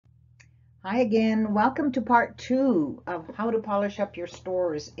Hi again. Welcome to part two of how to polish up your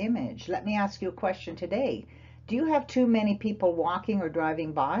store's image. Let me ask you a question today. Do you have too many people walking or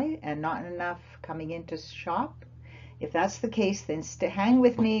driving by and not enough coming in to shop? If that's the case, then hang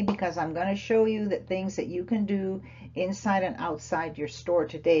with me because I'm going to show you the things that you can do inside and outside your store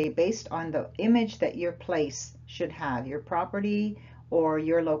today based on the image that your place should have, your property or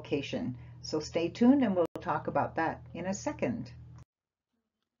your location. So stay tuned and we'll talk about that in a second.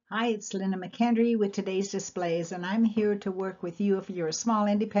 Hi, it's Linda McHenry with today's displays, and I'm here to work with you if you're a small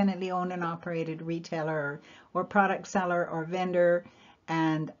independently owned and operated retailer or product seller or vendor.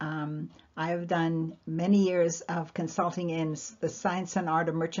 And I've done many years of consulting in the science and art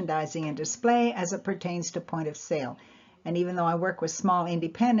of merchandising and display as it pertains to point of sale. And even though I work with small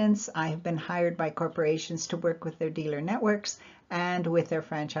independents, I have been hired by corporations to work with their dealer networks and with their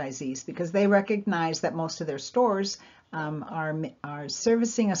franchisees because they recognize that most of their stores are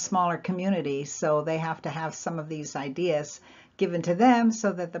servicing a smaller community, so they have to have some of these ideas given to them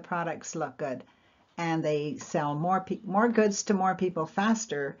so that the products look good and they sell more goods to more people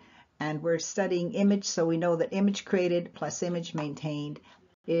faster. And we're studying image, so we know that image created plus image maintained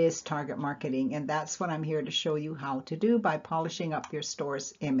is target marketing, and that's what I'm here to show you how to do by polishing up your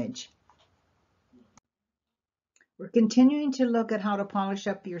store's image. We're continuing to look at how to polish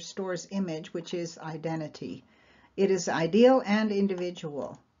up your store's image, which is identity. It is ideal and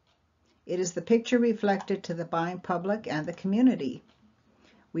individual. It is the picture reflected to the buying public and the community.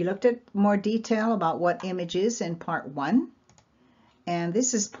 We looked at more detail about what image is in part one, and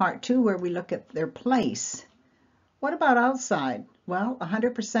this is part two where we look at their place. What about outside? Well,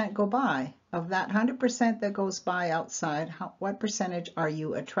 100% go by. Of that 100% that goes by outside, what percentage are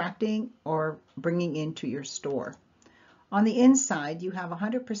you attracting or bringing into your store? On the inside, you have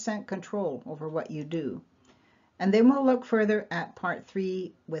 100% control over what you do. And then we'll look further at part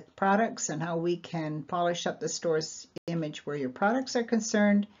three with products and how we can polish up the store's image where your products are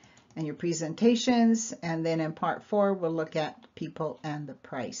concerned and your presentations. And then in part four, we'll look at people and the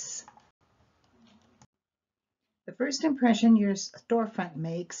price. The first impression your storefront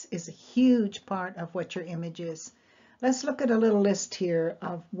makes is a huge part of what your image is. Let's look at a little list here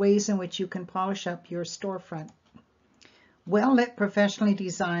of ways in which you can polish up your storefront. Well-lit, professionally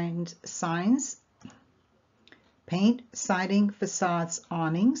designed signs, paint, siding, facades,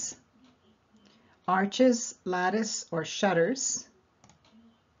 awnings, arches, lattice or shutters,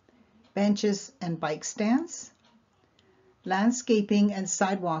 benches and bike stands, landscaping and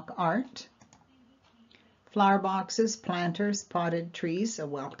sidewalk art, flower boxes, planters, potted trees, a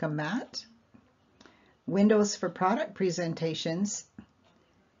welcome mat, windows for product presentations,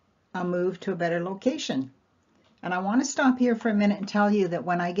 a move to a better location. And I want to stop here for a minute and tell you that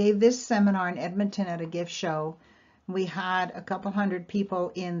when I gave this seminar in Edmonton at a gift show, we had a couple hundred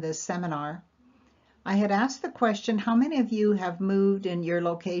people in this seminar. I had asked the question, how many of you have moved in your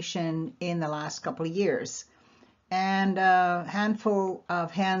location in the last couple of years? And a handful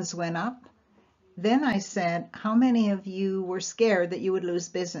of hands went up. Then I said, how many of you were scared that you would lose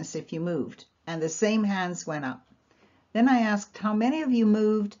business if you moved? And the same hands went up. Then I asked, how many of you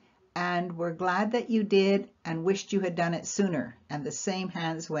moved and were glad that you did and wished you had done it sooner? And the same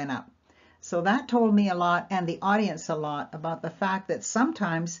hands went up. So that told me a lot, and the audience a lot, about the fact that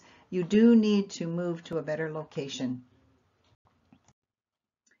sometimes you do need to move to a better location.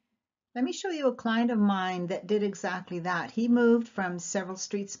 Let me show you a client of mine that did exactly that. He moved from several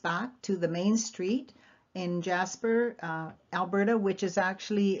streets back to the main street in Jasper, Alberta, which is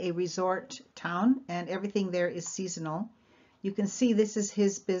actually a resort town, and everything there is seasonal. You can see this is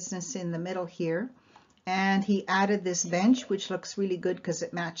his business in the middle here. And he added this bench, which looks really good because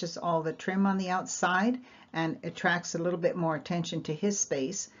it matches all the trim on the outside and attracts a little bit more attention to his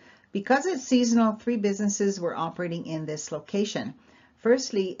space. Because it's seasonal, 3 businesses were operating in this location.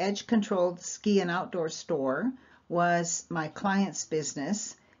 Firstly, Edge Controlled Ski and Outdoor Store was my client's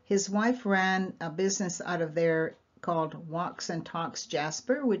business. His wife ran a business out of there called Walks and Talks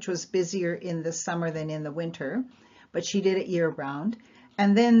Jasper, which was busier in the summer than in the winter, but she did it year-round.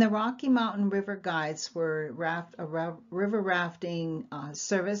 And then the Rocky Mountain River Guides were a river rafting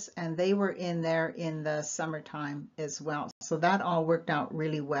service, and they were in there in the summertime as well. So that all worked out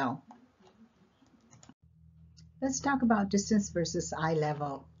really well. Let's talk about distance versus eye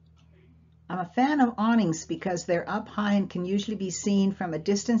level. I'm a fan of awnings because they're up high and can usually be seen from a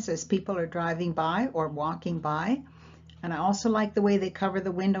distance as people are driving by or walking by. And I also like the way they cover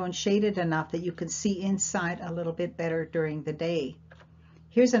the window and shade it enough that you can see inside a little bit better during the day.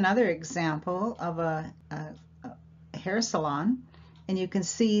 Here's another example of a hair salon, and you can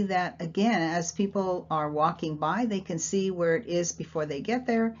see that again, as people are walking by, they can see where it is before they get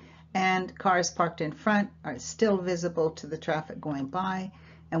there, and cars parked in front are still visible to the traffic going by.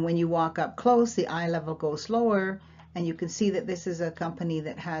 And when you walk up close, the eye level goes lower, and you can see that this is a company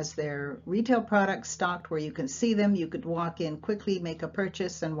that has their retail products stocked where you can see them. You could walk in quickly, make a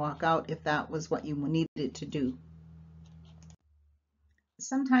purchase, and walk out if that was what you needed to do.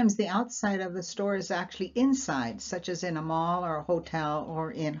 Sometimes the outside of the store is actually inside, such as in a mall or a hotel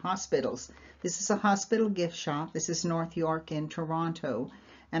or in hospitals. This is a hospital gift shop. This is North York in Toronto.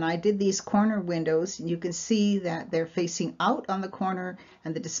 And I did these corner windows, and you can see that they're facing out on the corner,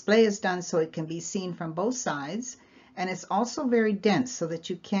 and the display is done so it can be seen from both sides. And it's also very dense so that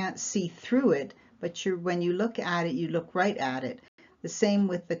you can't see through it, but when you look at it, you look right at it. The same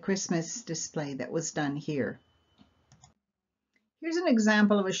with the Christmas display that was done here. Here's an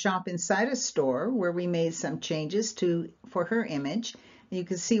example of a shop inside a store where we made some changes for her image. You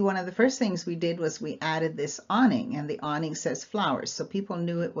can see one of the first things we did was we added this awning, and the awning says flowers. So people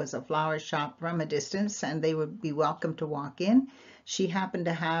knew it was a flower shop from a distance, and they would be welcome to walk in. She happened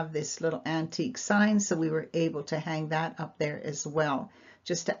to have this little antique sign, so we were able to hang that up there as well,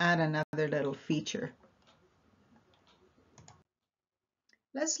 just to add another little feature.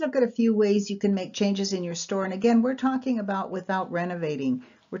 Let's look at a few ways you can make changes in your store. And again, we're talking about without renovating.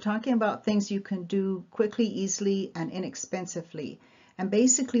 We're talking about things you can do quickly, easily, and inexpensively. And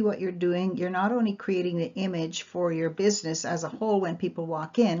basically what you're doing, you're not only creating the image for your business as a whole when people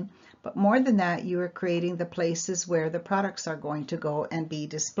walk in, but more than that, you are creating the places where the products are going to go and be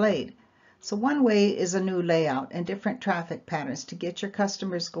displayed. So one way is a new layout and different traffic patterns to get your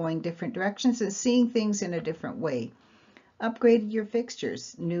customers going different directions and seeing things in a different way. Upgrade your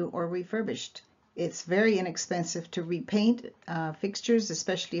fixtures, new or refurbished. It's very inexpensive to repaint fixtures,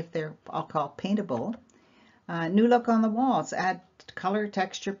 especially if they're, I'll call, paintable. New look on the walls, add color,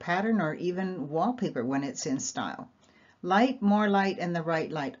 texture, pattern, or even wallpaper when it's in style. Light, more light, and the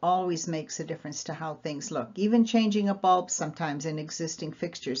right light always makes a difference to how things look. Even changing a bulb sometimes in existing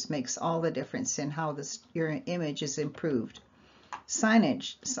fixtures makes all the difference in how your image is improved.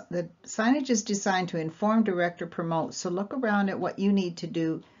 Signage. The signage is designed to inform, direct, or promote. So look around at what you need to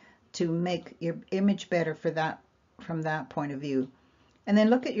do to make your image better from that point of view. And then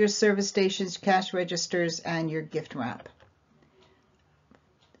look at your service stations, cash registers, and your gift wrap.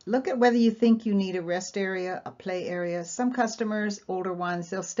 Look at whether you think you need a rest area, a play area. Some customers, older ones,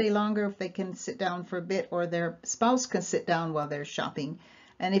 they'll stay longer if they can sit down for a bit, or their spouse can sit down while they're shopping.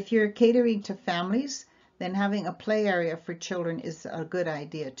 And if you're catering to families, then having a play area for children is a good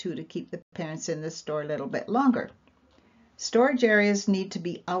idea too, to keep the parents in the store a little bit longer. Storage areas need to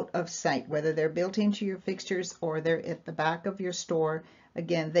be out of sight, whether they're built into your fixtures or they're at the back of your store.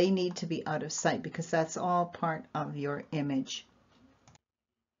 Again, they need to be out of sight because that's all part of your image.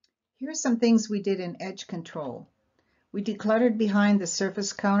 Here's some things we did in edge control. We decluttered behind the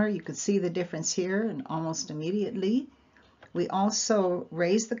surface counter. You can see the difference here and almost immediately. We also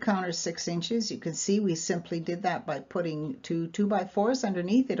raised the counter 6 inches. You can see we simply did that by putting two 2x4s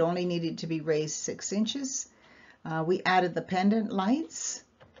underneath. It only needed to be raised 6 inches. We added the pendant lights,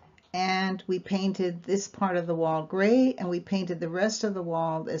 and we painted this part of the wall gray, and we painted the rest of the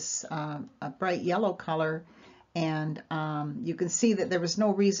wall this a bright yellow color. And you can see that there was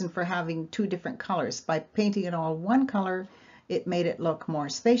no reason for having 2 different colors. By painting it all one color, it made it look more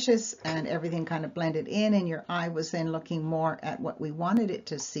spacious, and everything kind of blended in, and your eye was then looking more at what we wanted it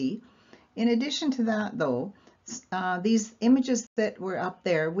to see. In addition to that, though, these images that were up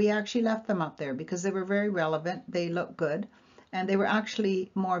there, we actually left them up there because they were very relevant. They look good, and they were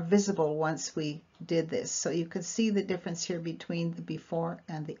actually more visible once we did this. So you could see the difference here between the before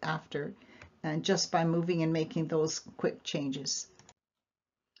and the after, and just by moving and making those quick changes.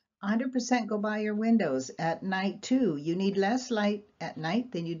 100% go by your windows at night too. You need less light at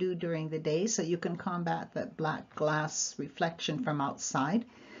night than you do during the day, so you can combat that black glass reflection from outside.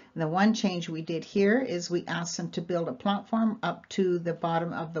 And the one change we did here is we asked them to build a platform up to the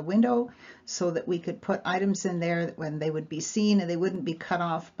bottom of the window so that we could put items in there when they would be seen, and they wouldn't be cut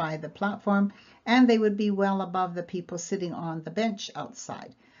off by the platform, and they would be well above the people sitting on the bench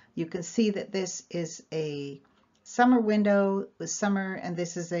outside. You can see that this is a summer window with summer, and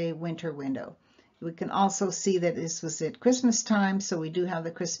this is a winter window. We can also see that this was at Christmas time, so we do have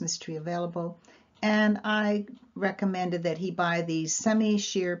the Christmas tree available. And I recommended that he buy these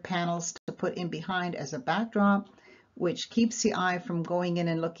semi-sheer panels to put in behind as a backdrop, which keeps the eye from going in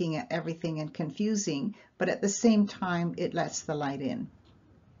and looking at everything and confusing, but at the same time it lets the light in.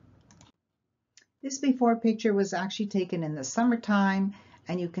 This before picture was actually taken in the summertime,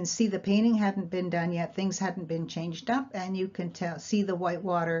 and you can see the painting hadn't been done yet, things hadn't been changed up, and you can see the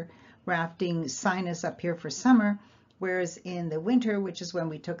whitewater rafting sign is up here for summer. Whereas in the winter, which is when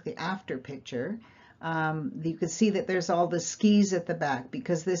we took the after picture, you can see that there's all the skis at the back,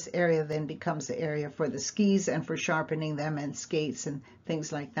 because this area then becomes the area for the skis and for sharpening them and skates and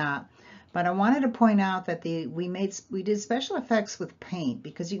things like that. But I wanted to point out that we did special effects with paint,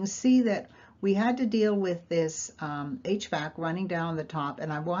 because you can see that we had to deal with this HVAC running down the top,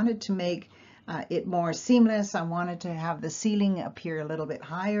 and I wanted to make it more seamless. I wanted to have the ceiling appear a little bit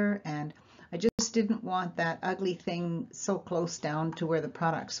higher, and I just didn't want that ugly thing so close down to where the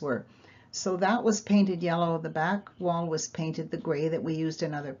products were. So that was painted yellow. The back wall was painted the gray that we used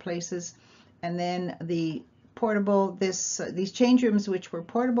in other places. And then the portable, these change rooms, which were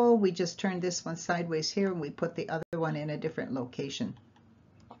portable, we just turned this one sideways here and we put the other one in a different location.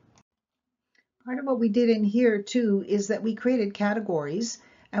 Part of what we did in here too is that we created categories,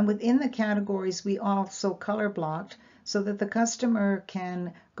 and within the categories we also color blocked so that the customer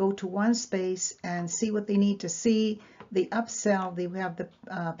can go to one space and see what they need to see. The upsell, we have the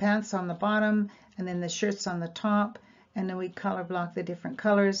pants on the bottom and then the shirts on the top, and then we color block the different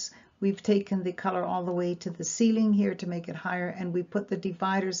colors. We've taken the color all the way to the ceiling here to make it higher, and we put the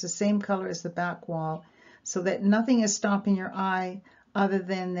dividers the same color as the back wall so that nothing is stopping your eye other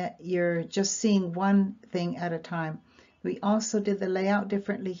than that you're just seeing one thing at a time. We also did the layout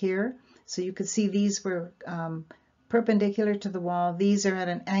differently here, so you could see these were perpendicular to the wall. These are at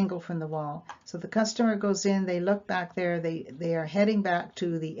an angle from the wall. So the customer goes in, they look back there, they are heading back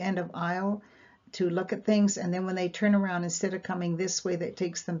to the end of aisle to look at things, and then when they turn around, instead of coming this way that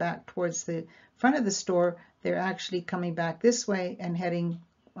takes them back towards the front of the store, they're actually coming back this way and heading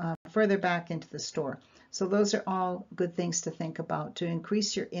further back into the store. So those are all good things to think about to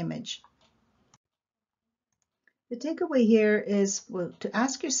increase your image. The takeaway here is to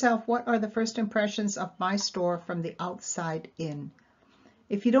ask yourself, what are the first impressions of my store from the outside in?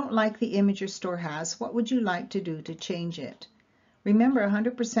 If you don't like the image your store has, what would you like to do to change it? Remember,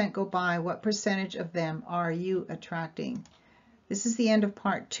 100% go by. What percentage of them are you attracting? This is the end of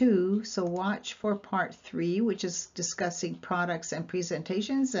part 2, so watch for part 3, which is discussing products and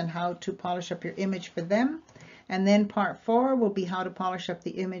presentations and how to polish up your image for them. And then part 4 will be how to polish up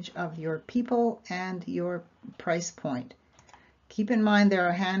the image of your people and your price point. Keep in mind there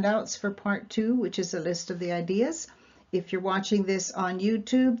are handouts for part 2, which is a list of the ideas. If you're watching this on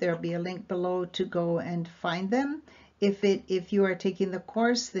YouTube, there'll be a link below to go and find them. If you are taking the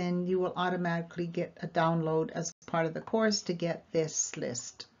course, then you will automatically get a download as part of the course to get this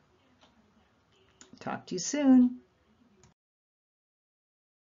list. Talk to you soon.